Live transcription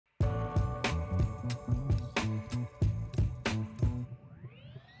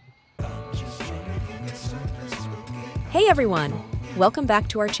Hey everyone! Welcome back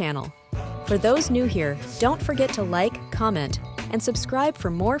to our channel. For those new here, don't forget to like, comment, and subscribe for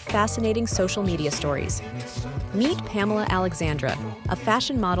more fascinating social media stories. Meet Pamela Alexandra, a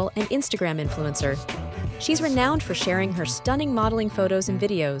fashion model and Instagram influencer. She's renowned for sharing her stunning modeling photos and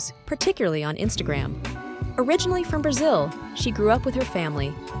videos, particularly on Instagram. Originally from Brazil, she grew up with her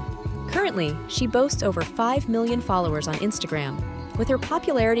family. Currently, she boasts over 5 million followers on Instagram, with her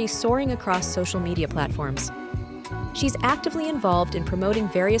popularity soaring across social media platforms. She's actively involved in promoting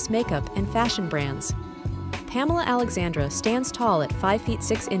various makeup and fashion brands. Pamela Alexandra stands tall at 5 feet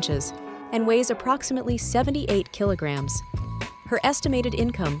 6 inches and weighs approximately 78 kilograms. Her estimated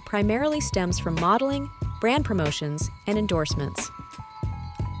income primarily stems from modeling, brand promotions, and endorsements.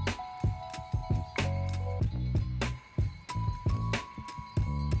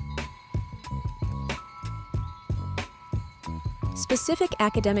 Specific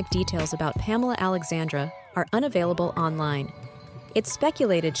academic details about Pamela Alexandra are unavailable online. It's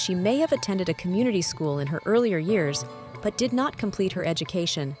speculated she may have attended a community school in her earlier years, but did not complete her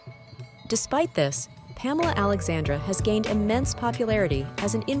education. Despite this, Pamela Alexandra has gained immense popularity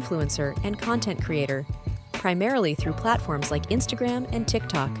as an influencer and content creator, primarily through platforms like Instagram and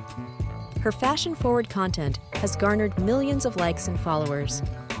TikTok. Her fashion-forward content has garnered millions of likes and followers.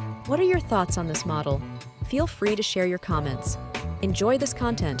 What are your thoughts on this model? Feel free to share your comments. Enjoy this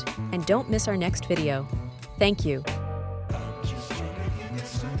content and don't miss our next video. Thank you.